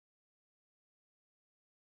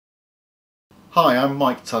Hi, I'm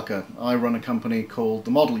Mike Tucker. I run a company called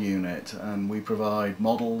The Model Unit, and we provide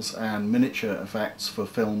models and miniature effects for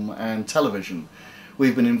film and television.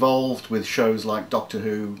 We've been involved with shows like Doctor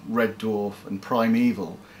Who, Red Dwarf and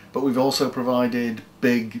Primeval, but we've also provided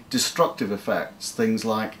big destructive effects, things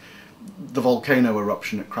like the volcano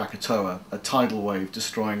eruption at Krakatoa, a tidal wave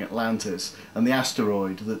destroying Atlantis, and the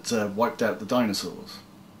asteroid that wiped out the dinosaurs.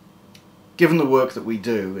 Given the work that we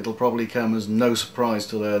do, it'll probably come as no surprise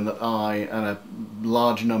to learn that I and a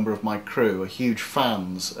large number of my crew are huge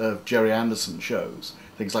fans of Gerry Anderson shows,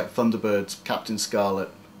 things like Thunderbirds, Captain Scarlet,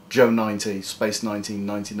 Joe 90, Space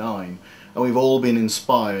 1999, and we've all been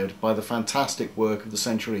inspired by the fantastic work of the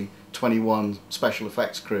Century 21 special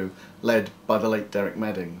effects crew led by the late Derek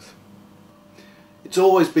Meddings. It's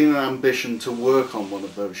always been an ambition to work on one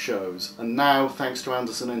of those shows, and now, thanks to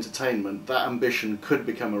Anderson Entertainment, that ambition could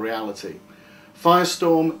become a reality.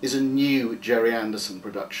 Firestorm is a new Gerry Anderson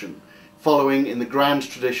production, following in the grand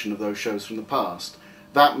tradition of those shows from the past.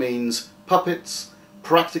 That means puppets,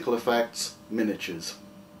 practical effects, miniatures.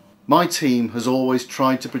 My team has always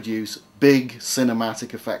tried to produce big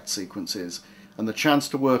cinematic effect sequences, and the chance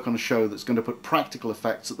to work on a show that's going to put practical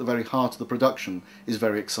effects at the very heart of the production is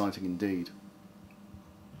very exciting indeed.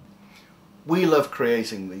 We love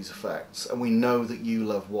creating these effects, and we know that you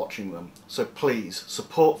love watching them. So please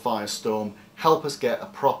support Firestorm, help us get a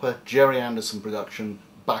proper Gerry Anderson production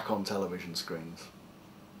back on television screens.